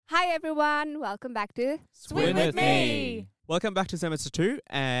Hi everyone, welcome back to Swim with me. Welcome back to semester 2,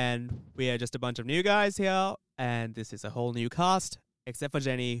 and we are just a bunch of new guys here, and this is a whole new cast, except for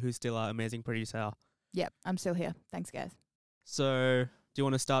Jenny, who's still our amazing producer. Yep, I'm still here. Thanks, guys. So, do you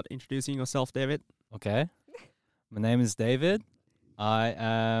want to start introducing yourself, David? Okay. My name is David. I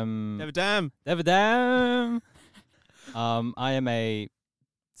am David Dam. David Dam. I am a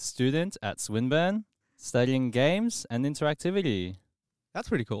student at Swinburne studying games and interactivity. That's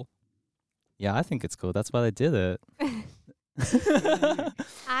pretty cool. Yeah, I think it's cool. That's why I did it.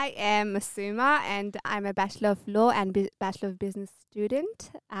 I am Masuma and I'm a Bachelor of Law and Bachelor of Business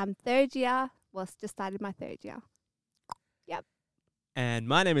student. Third year, just started my third year. And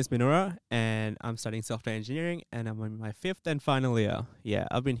my name is Minora, and I'm studying software engineering, and I'm in my 5th and final year. Yeah,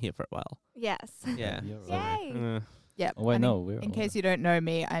 I've been here for a while. Yes. Yeah. You're right. Yay. Yep. Oh, wait, and no. In, We're in case you don't know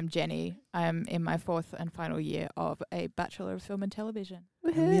me, I'm Jenny. I'm in my 4th and final year of a Bachelor of Film and Television.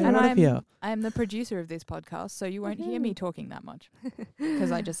 Woohoo. And out of here. I'm the producer of this podcast, so you won't hear me talking that much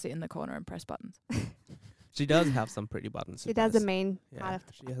because I just sit in the corner and press buttons. She does have some pretty buttons. She does the main part of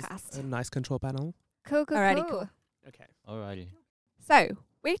the she has podcast. a nice control panel. Cool. Alrighty, cool. Okay. Alrighty. So,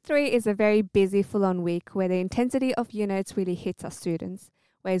 week 3 is a very busy, full-on week where the intensity of units really hits our students,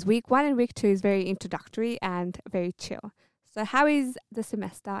 whereas week 1 and week 2 is very introductory and very chill. So how is the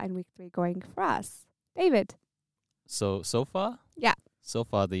semester and week 3 going for us? David? So far? Yeah. So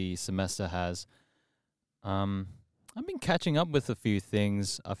far, the semester has... I've been catching up with a few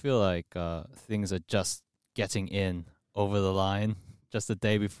things. I feel like things are just getting in over the line just the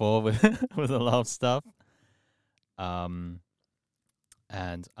day before with with a lot of stuff.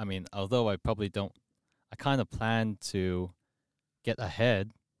 And I mean, although I probably don't, I kind of plan to get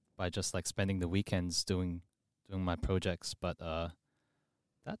ahead by just like spending the weekends doing my projects, but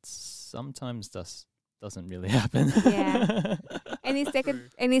that sometimes doesn't really happen. Yeah. Any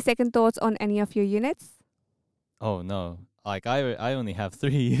second thoughts on any of your units? Oh no. Like I only have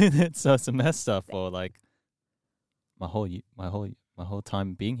 3 units a semester for like my whole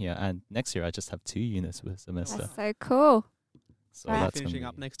time being here, and next year I just have 2 units per semester. That's so cool. So Right. that's Finishing gonna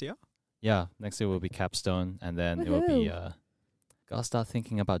up be- next year? Yeah, next year will be capstone, and then it will be Woohoo. gotta start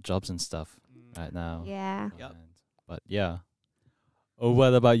thinking about jobs and stuff right now. Yeah. Yep. But yeah. Oh,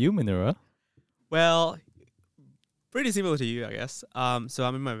 what about you, Minura? Well, pretty similar to you, I guess. So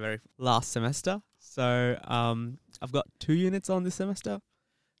I'm in my very last semester. So I've got 2 units on this semester.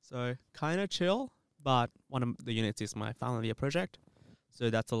 So kind of chill, but one of the units is my final year project. So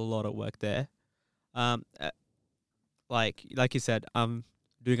that's a lot of work there. Like you said, I'm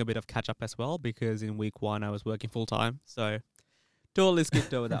doing a bit of catch up as well because in week 1 I was working full time. So totally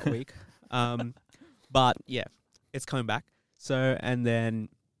skipped over that week. But yeah, it's coming back. So, and then,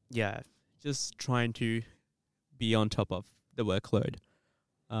 yeah, just trying to be on top of the workload.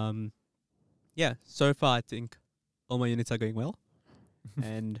 Yeah, so far I think all my units are going well.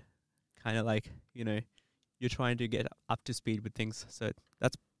 And kind of like, you're trying to get up to speed with things. So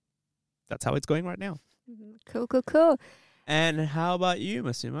that's how it's going right now. Cool. And how about you,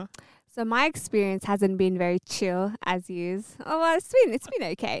 Masuma? So my experience hasn't been very chill as yours. Oh, well, it's been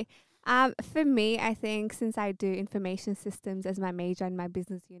okay. For me, I think since I do information systems as my major in my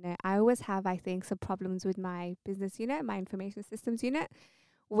business unit, I always have, I think, some problems with my business unit, my information systems unit,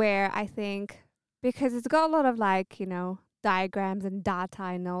 where I think because it's got a lot of diagrams and data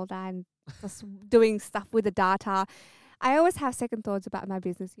and all that and just doing stuff with the data, I always have second thoughts about my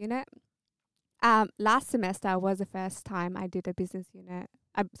business unit. Last semester was the first time I did a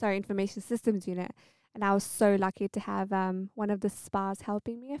information systems unit. And I was so lucky to have one of the spas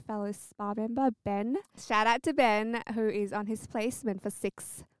helping me, a fellow spa member, Ben. Shout out to Ben, who is on his placement for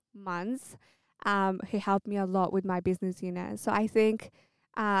 6 months, who helped me a lot with my business unit. So I think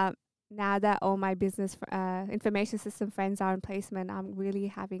now that all my business information system friends are on placement, I'm really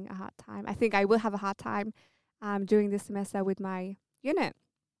having a hard time. I think I will have a hard time during this semester with my unit.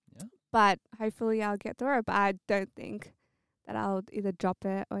 Yeah. But hopefully I'll get through it. But I don't think that I'll either drop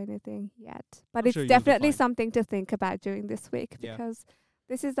it or anything yet. But I'm it's sure you'll be definitely fine. something to think about during this week Yeah. because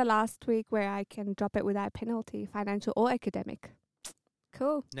this is the last week where I can drop it without penalty, financial or academic.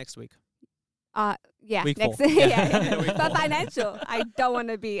 Cool. Next week. Yeah, Week next 4. yeah. Week But 4. financial, I don't want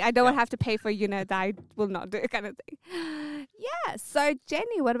to have to pay for a unit that I will not do kind of thing. Yeah. So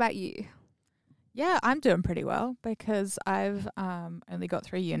Jenny, what about you? Yeah, I'm doing pretty well because I've only got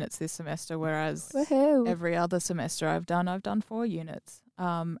 3 units this semester, whereas Woohoo. every other semester I've done 4 units.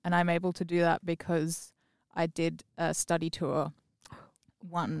 And I'm able to do that because I did a study tour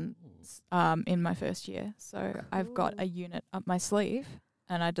once in my first year. So I've got a unit up my sleeve,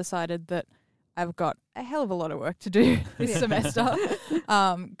 and I decided that I've got a hell of a lot of work to do this semester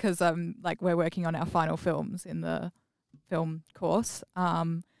because we're working on our final films in the film course,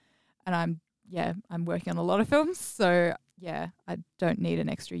 and I'm working on a lot of films, so I don't need an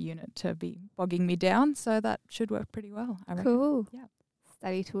extra unit to be bogging me down, so that should work pretty well, I reckon. Cool. Yeah.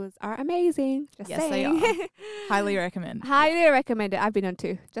 Study tours are amazing. Just Yes, saying. they are. Highly recommend. Highly recommend it. I've been on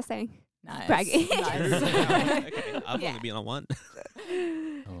 2. Just saying. Nice. bragging. Nice. Okay, I've Yeah. only been on one.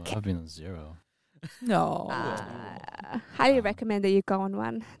 Oh, I've been on 0. No. Highly Um, recommend that you go on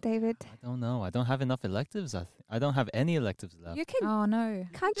one, David. I don't know. I don't have enough electives. I don't have any electives left. You can. Oh no.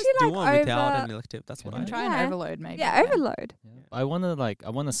 Can't Just you do like one without an over? elective. That's what Can I I? do. Try and Yeah. overload maybe. Yeah, overload. Yeah. I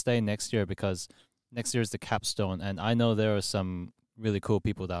wanna stay next year because next year is the capstone, and I know there are some really cool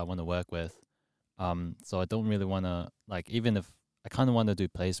people that I want to work with. So I don't really want to even if I kind of want to do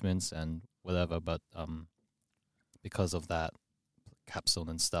placements and whatever, but because of that capstone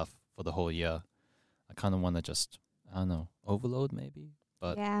and stuff for the whole year, I kind of want to just overload maybe,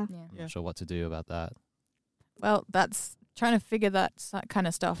 but Yeah. Yeah. I'm Yeah. not sure what to do about that. Well, that's trying to figure that kind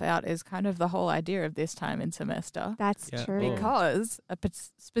of stuff out is kind of the whole idea of this time in semester. That's Yeah. true. Oh. Because a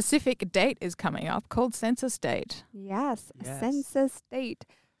specific date is coming up called census date. Yes. A Yes. census date.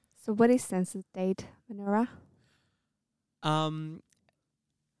 So what is census date, Manura?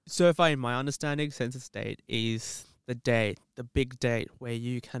 So if my understanding, census date is the date, the big date where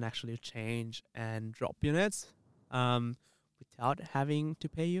you can actually change and drop units, without having to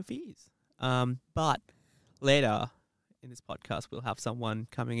pay your fees. But later in this podcast, we'll have someone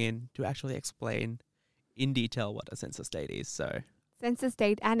coming in to actually explain in detail what a census date is. So Census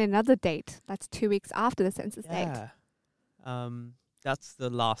date and another date. That's 2 weeks after the census date. that's the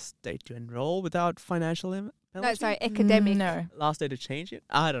last date to enroll without financial penalty. No, sorry, academic. No. Last day to change it?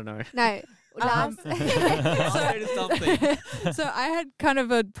 I don't know. No. Last. Last day to something. So I had kind of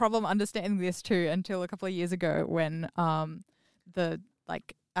a problem understanding this too until a couple of years ago when the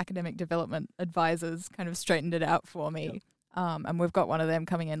academic development advisors kind of straightened it out for me. And we've got one of them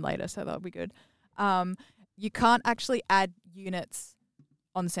coming in later, so that'll be good. You can't actually add units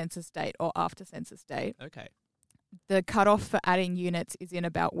on census date or after census date. Okay. The cutoff for adding units is in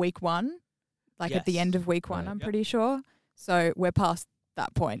about week 1, at the Yes. end of week 1, Right. I'm Yep. pretty sure. So we're past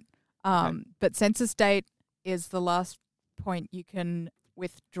that point. But census date is the last point you can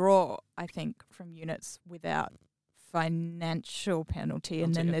withdraw, I think, from units without financial penalty.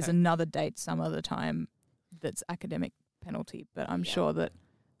 And then Penalty, there's okay. another date some other time that's academic penalty. But I'm Yeah. sure that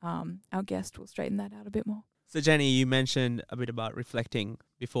our guest will straighten that out a bit more. So Jenny, you mentioned a bit about reflecting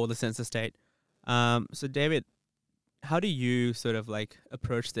before the census date. So David, how do you sort of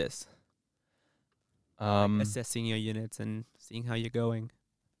approach this? Assessing your units and seeing how you're going.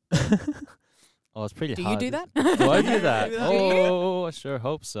 Oh, it's pretty Do hard. you do that? Do I do that? Do you? Oh, I sure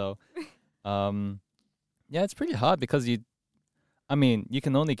hope so. Yeah, it's pretty hard because you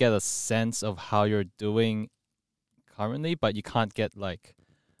can only get a sense of how you're doing currently, but you can't get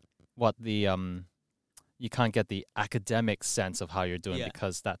you can't get the academic sense of how you're doing Yeah.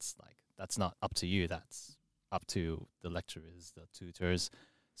 because that's not up to you. That's up to the lecturers, the tutors.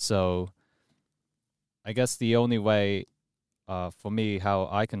 So I guess the only way for me how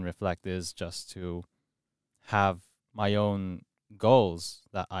I can reflect is just to have my own goals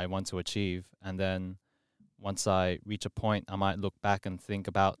that I want to achieve, and then once I reach a point, I might look back and think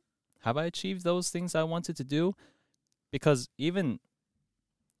about, have I achieved those things I wanted to do? Because even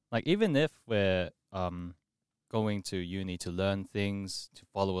if we're going to uni to learn things, to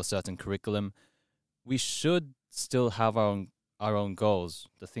follow a certain curriculum, we should still have our own goals,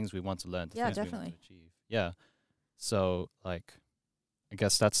 the things we want to learn, the Yeah, things we definitely. want to achieve. Yeah. So I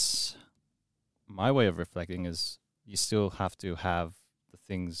guess that's my way of reflecting is you still have to have the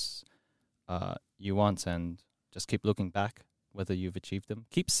things you want and just keep looking back whether you've achieved them.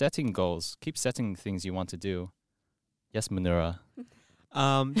 Keep setting goals. Keep setting things you want to do. Yes, Manura.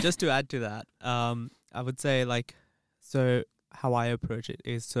 Just to add to that, I would say so how I approach it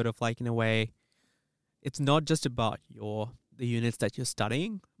is sort of in a way, it's not just about the units that you're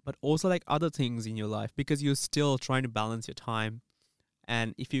studying, but also other things in your life, because you're still trying to balance your time.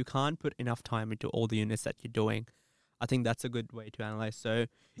 And if you can't put enough time into all the units that you're doing, I think that's a good way to analyze. So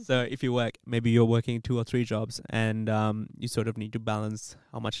if you maybe you're working 2 or 3 jobs, and you sort of need to balance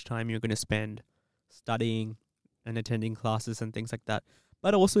how much time you're going to spend studying and attending classes and things like that.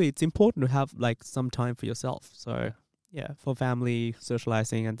 But also it's important to have some time for yourself. So yeah, for family,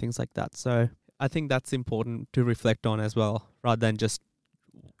 socializing and things like that. So I think that's important to reflect on as well, rather than just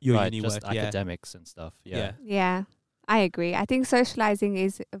your Right, uni just work. Yeah. academics and stuff. Yeah. Yeah, I agree. I think socializing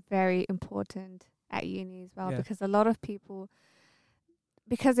is very important at uni as well, Yeah. because a lot of people,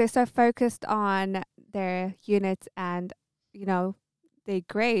 because they're so focused on their units and, their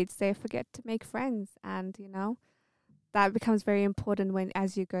grades, they forget to make friends. And, that becomes very important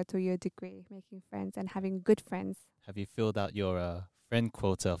as you go through your degree, making friends and having good friins. Have you filled out your friend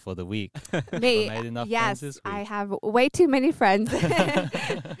quota for the week? Me, Made enough friends yes, this I week? have way too many friends. Have I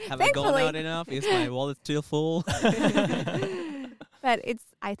gone Thankfully. out enough? Is my wallet still full? But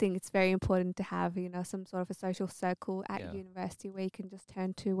I think it's very important to have, some sort of a social circle at Yeah. university where you can just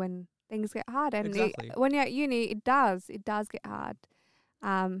turn to when things get hard. And Exactly. when you're at uni, it does get hard.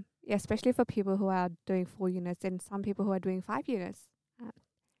 Especially for people who are doing 4 units and some people who are doing 5 units.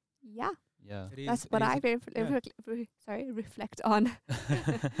 Yeah, Yeah. It that's is- what it I is- reflect on.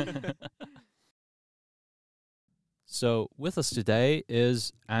 So with us today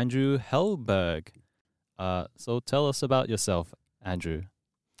is Andrew Hellberg. So tell us about yourself, Andrew.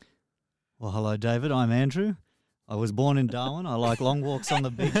 Well, hello, David. I'm Andrew. I was born in Darwin. I like long walks on the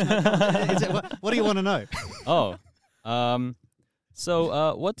beach. What do you want to know?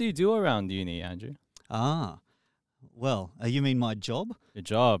 So what do you do around uni, Andrew? Well, you mean my job? Your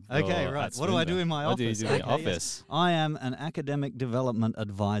job. Okay, You're right. at What do I do Swinburne. in my What do you office? do in your Okay, yes. office? I am an academic development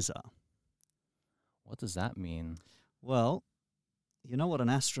advisor. What does that mean? Well, you know what an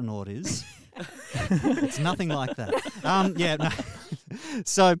astronaut is? It's nothing like that. No.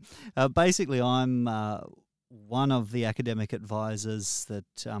 So basically, I'm one of the academic advisors that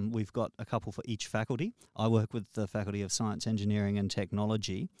we've got a couple for each faculty. I work with the Faculty of Science, Engineering and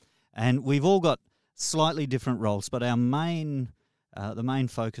Technology, and we've all got slightly different roles, but our the main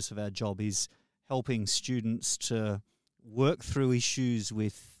focus of our job is helping students to work through issues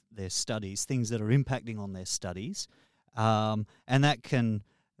with their studies, things that are impacting on their studies, and that can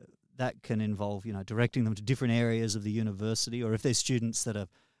involve directing them to different areas of the university, or if there's students that have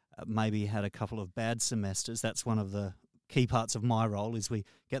maybe had a couple of bad semesters, that's one of the key parts of my role is we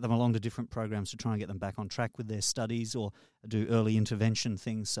get them along to different programs to try and get them back on track with their studies or do early intervention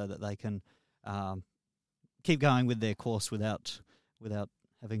things so that they can keep going with their course without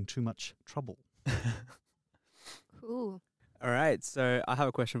having too much trouble. Cool. All right. So I have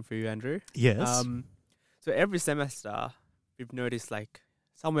a question for you, Andrew. Yes. So every semester, we've noticed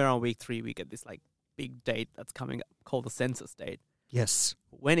somewhere around week 3, we get this big date that's coming up called the census date. Yes.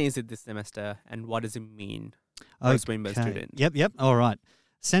 When is it this semester, and what does it mean for a Swinburne student? Yep. All right.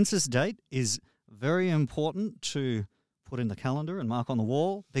 Census date is very important to put in the calendar and mark on the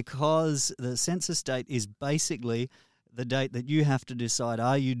wall because the census date is basically the date that you have to decide,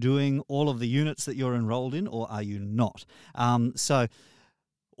 are you doing all of the units that you're enrolled in or are you not? So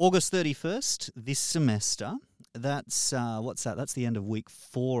August 31st this semester, that's what's that? That's the end of week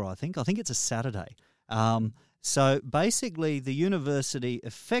 4, I think. I think it's a Saturday. So basically the university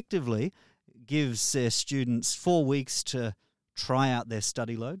effectively gives their students 4 weeks to try out their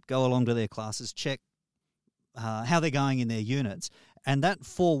study load, go along to their classes, check how they're going in their units. And that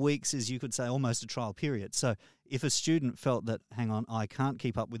 4 weeks is, you could say, almost a trial period. So if a student felt that, hang on, I can't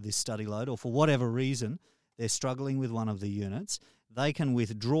keep up with this study load, or for whatever reason they're struggling with one of the units, they can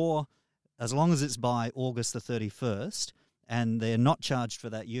withdraw as long as it's by August the 31st and they're not charged for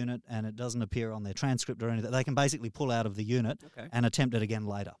that unit and it doesn't appear on their transcript or anything. They can basically pull out of the unit Okay. and attempt it again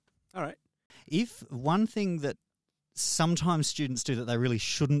later. All right. If one thing that sometimes students do that they really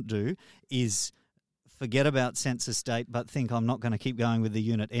shouldn't do is forget about census date but think I'm not going to keep going with the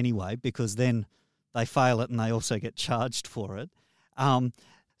unit anyway, because then they fail it and they also get charged for it.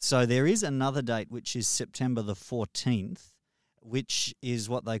 So there is another date which is September the 14th, which is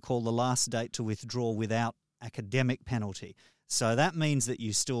what they call the last date to withdraw without academic penalty. So that means that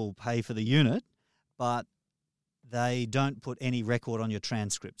you still pay for the unit, but they don't put any record on your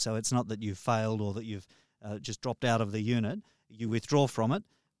transcript. So it's not that you've failed or that you've just dropped out of the unit. You withdraw from it,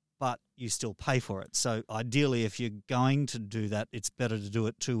 but you still pay for it. So ideally, if you're going to do that, it's better to do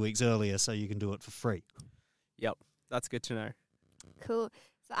it 2 weeks earlier so you can do it for free. Yep. That's good to know. Cool.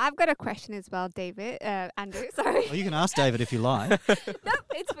 So I've got a question as well, David. Andrew, sorry. Well, you can ask David if you like.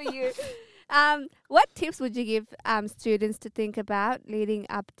 Nope, it's for you. What tips would you give students to think about leading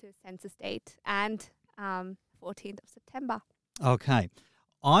up to census date and 14th of September? Okay.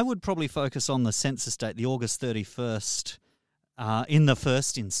 I would probably focus on the census date, the August 31st, in the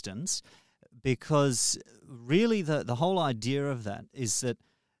first instance, because really the whole idea of that is that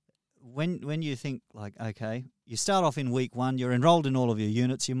when you think okay, you start off in week 1, you're enrolled in all of your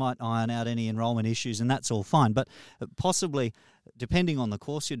units, you might iron out any enrollment issues and that's all fine. But possibly, depending on the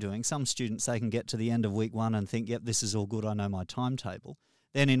course you're doing, some students, they can get to the end of week 1 and think, yep, this is all good, I know my timetable.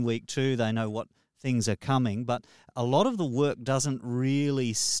 Then in week 2, they know what things are coming, but a lot of the work doesn't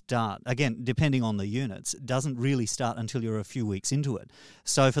really start, again, depending on the units, doesn't really start until you're a few weeks into it.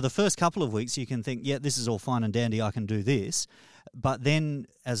 So for the first couple of weeks, you can think, yeah, this is all fine and dandy, I can do this. But then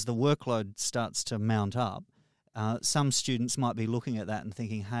as the workload starts to mount up, some students might be looking at that and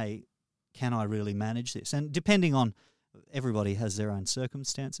thinking, hey, can I really manage this? And depending on, everybody has their own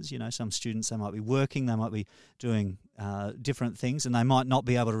circumstances. You know, some students, they might be working, they might be doing different things, and they might not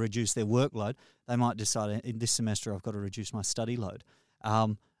be able to reduce their workload. They might decide, in this semester, I've got to reduce my study load.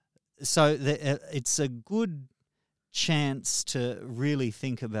 So it's a good chance to really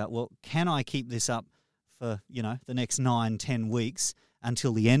think about, well, can I keep this up for, you know, the next 9-10 weeks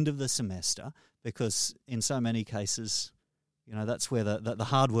until the end of the semester? Because in so many cases, you know, that's where the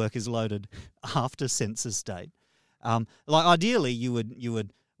hard work is loaded after census date. Like ideally, you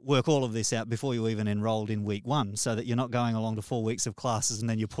would work all of this out before you even enrolled in week 1, so that you're not going along to 4 weeks of classes and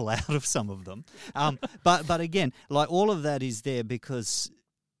then you pull out of some of them. But again, like all of that is there because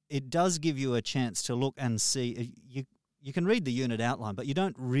it does give you a chance to look and see. You can read the unit outline, but you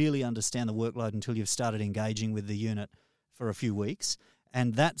don't really understand the workload until you've started engaging with the unit for a few weeks,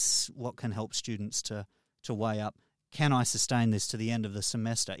 and that's what can help students to weigh up. Can I sustain this to the end of the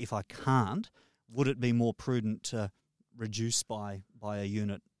semester? If I can't, would it be more prudent to reduce by a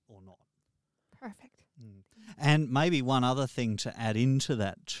unit or not? Perfect. And maybe one other thing to add into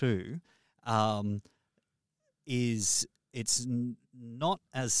that too is it's not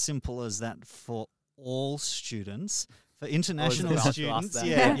as simple as that for all students. For international students,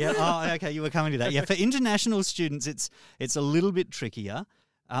 Oh, okay, you were coming to that. Yeah, for international students, it's a little bit trickier.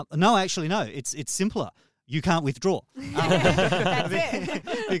 No, it's simpler. You can't withdraw. That's it.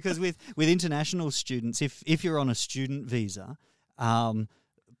 Because with international students, if you're on a student visa,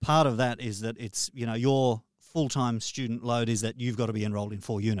 part of that is that it's, you know, your full-time student load is that you've got to be enrolled in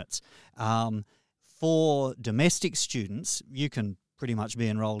 4 units. For domestic students, you can pretty much be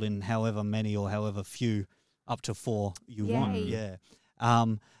enrolled in however many or however few up to 4 you want. Yeah.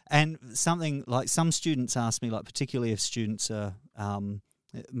 And something like some students ask me, like particularly if students are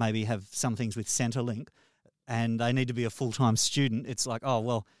maybe have some things with Centrelink and they need to be a full-time student, it's like, oh,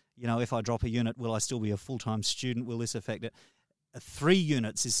 well, you know, if I drop a unit, will I still be a full-time student? Will this affect it? 3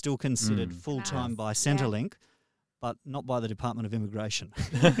 units is still considered full-time by Centrelink, but not by the Department of Immigration.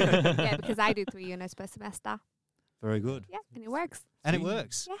 Yeah, because I do 3 units per semester. Very good. Yeah, and it works. And it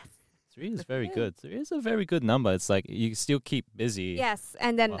works. Yes. 3 is very good. 3 is a very good number. It's like you still keep busy. Yes,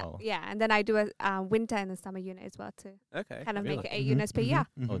 and then Wow. and then I do a winter and a summer unit as well to Okay. kind of Really? make it 8 units per year.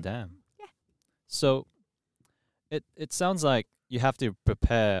 Oh, damn. Yeah. So it sounds like you have to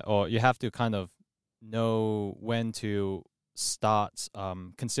prepare, or you have to kind of know when to start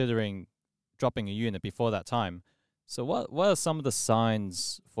considering dropping a unit before that time. So what are some of the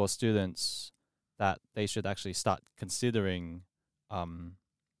signs for students that they should actually start considering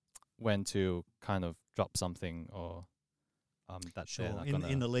when to kind of drop something, or that Sure, they're not in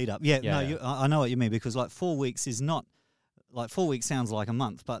gonna... the lead up. Yeah, Yeah, no, yeah. I know what you mean, because like 4 weeks is not, like 4 weeks sounds like a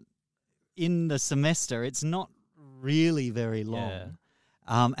month, but in the semester it's not really very long.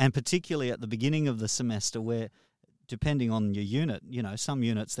 And particularly at the beginning of the semester where, depending on your unit, you know, some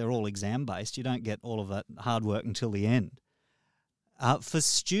units, they're all exam based. You don't get all of that hard work until the end. For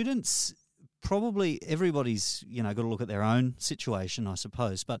students, probably everybody's, you know, got to look at their own situation, I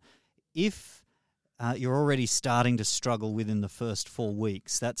suppose. But if you're already starting to struggle within the first 4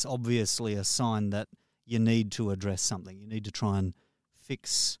 weeks, that's obviously a sign that you need to address something. You need to try and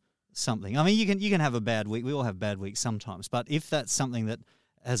fix something. I mean, you can have a bad week. We all have bad weeks sometimes. But if that's something that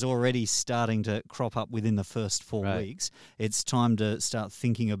has already starting to crop up within the first 4 weeks, it's time to start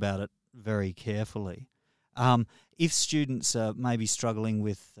thinking about it very carefully. If students are maybe struggling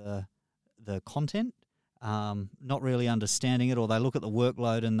with the content, not really understanding it, or they look at the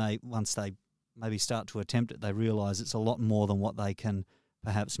workload and once they maybe start to attempt it, they realise it's a lot more than what they can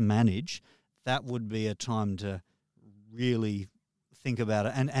perhaps manage, that would be a time to really think about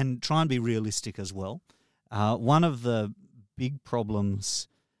it and try and be realistic as well. One of the big problems,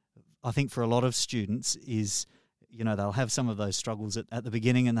 I think, for a lot of students is, you know, they'll have some of those struggles at the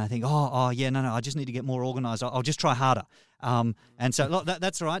beginning and they think, no, I just need to get more organised. I'll just try harder. And so look,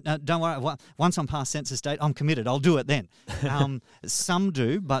 that's all right. Don't worry. Once I'm past census date, I'm committed. I'll do it then. Some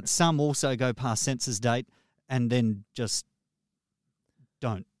do, but some also go past census date and then just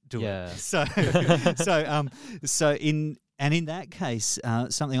don't do it. So in that case,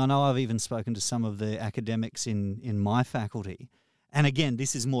 something I know, I've even spoken to some of the academics in my faculty, and again,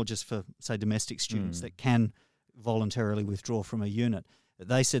 this is more just for, say, domestic students that can voluntarily withdraw from a unit.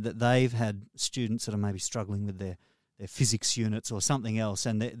 They said that they've had students that are maybe struggling with their their physics units or something else,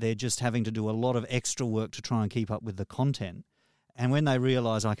 and they're just having to do a lot of extra work to try and keep up with the content. And when they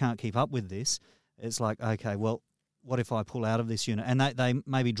realise I can't keep up with this, it's like, okay, well, what if I pull out of this unit? And they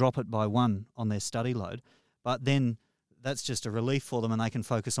maybe drop it by 1 on their study load, but then that's just a relief for them and they can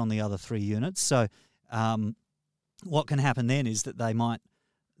focus on the other 3 units. So what can happen then is that they might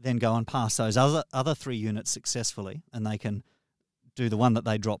then go and pass those other 3 units successfully, and they can do the one that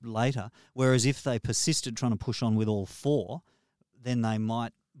they dropped later. Whereas if they persisted trying to push on with all 4, then they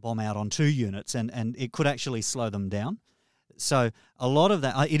might bomb out on 2 units, and it could actually slow them down. So a lot of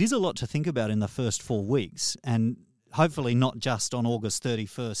that, it is a lot to think about in the first 4 weeks, and hopefully not just on August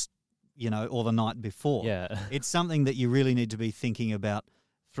 31st, or the night before. Yeah. It's something that you really need to be thinking about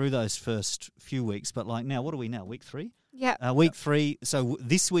through those first few weeks. But like now, what are we now? Week 3? Yeah. Week 3. So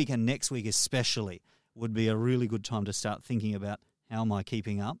this week and next week especially would be a really good time to start thinking about, how am I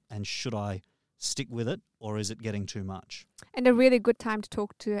keeping up, and should I stick with it, or is it getting too much? And a really good time to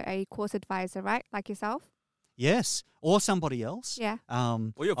talk to a course advisor, right? Like yourself? Yes, or somebody else. Yeah.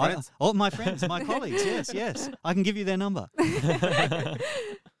 Or your friends. My friends, my colleagues, yes. I can give you their number.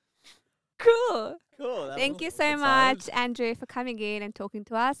 Cool. Cool. Thank you so much, Andrew, for coming in and talking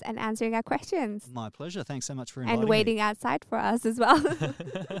to us and answering our questions. My pleasure. Thanks so much for inviting And me. waiting outside for us as well.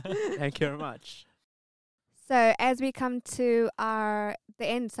 Thank you very much. So as we come to the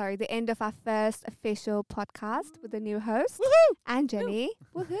end of our first official podcast with a new host, and Jenny,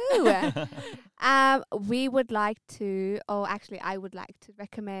 woohoo! We would like to, I would like to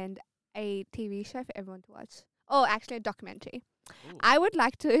recommend a TV show for everyone to watch. Oh, actually, a documentary. Ooh. I would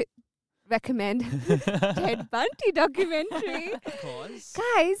like to recommend Ted Bundy documentary. Of course.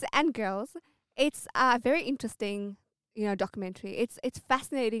 Guys and girls, it's a very interesting, documentary. It's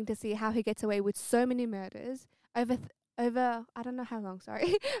fascinating to see how he gets away with so many murders over I don't know how long,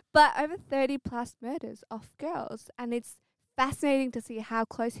 sorry, but over 30 plus murders of girls, and it's fascinating to see how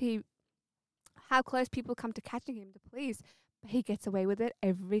close people come to catching him, the police, but he gets away with it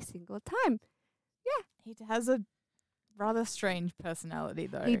every single time. He has a rather strange personality,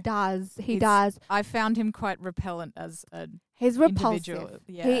 though. He does. He He's- does. I found him quite repellent as an He's repulsive. individual.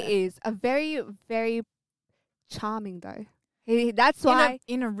 Yeah. He is a very, very charming though. That's why.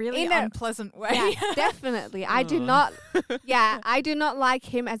 in a really in a- unpleasant way. Yeah, definitely. I do not. Yeah, I do not like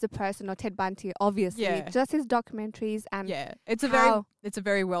him as a person, or Ted Bundy. Obviously, Yeah. just his documentaries and Yeah, it's a How-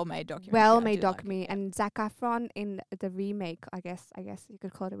 very well made documentary. well-made I do like it, documentary. yeah. And Zac Efron in the remake, I guess you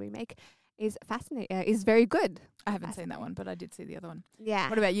could call it a remake, is fascinating. Is very good. I haven't seen that one, but I did see the other one. Yeah.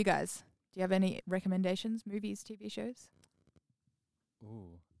 What about you guys? Do you have any recommendations? Movies, TV shows?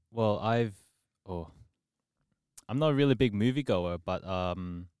 Ooh. Well, I'm not a really big moviegoer, but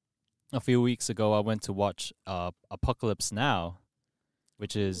a few weeks ago I went to watch Apocalypse Now,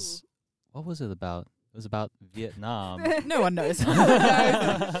 which is what was it about? It was about Vietnam. No one knows. Not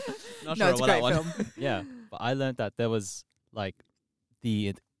No, sure it's a about that great one. film. Yeah, but I learned that there was like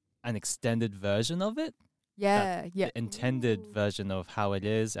an extended version of it, Yeah, yeah. the intended Ooh. version of how it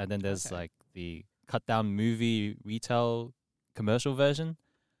is, and then there's Okay. like the cut down movie retail commercial version.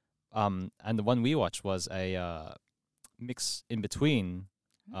 And the one we watched was a mix in between.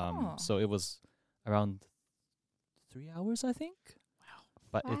 Oh. So it was around 3 hours, I think. Wow.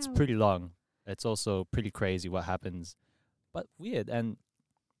 But it's Wow. pretty long. It's also pretty crazy what happens, but weird. And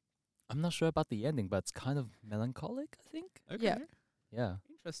I'm not sure about the ending, but it's kind of melancholic, I think. Okay. Yeah. Yeah.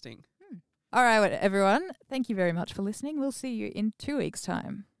 Interesting. All right, everyone. Thank you very much for listening. We'll see you in 2 weeks'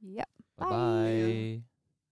 time. Yep. Bye Bye. bye.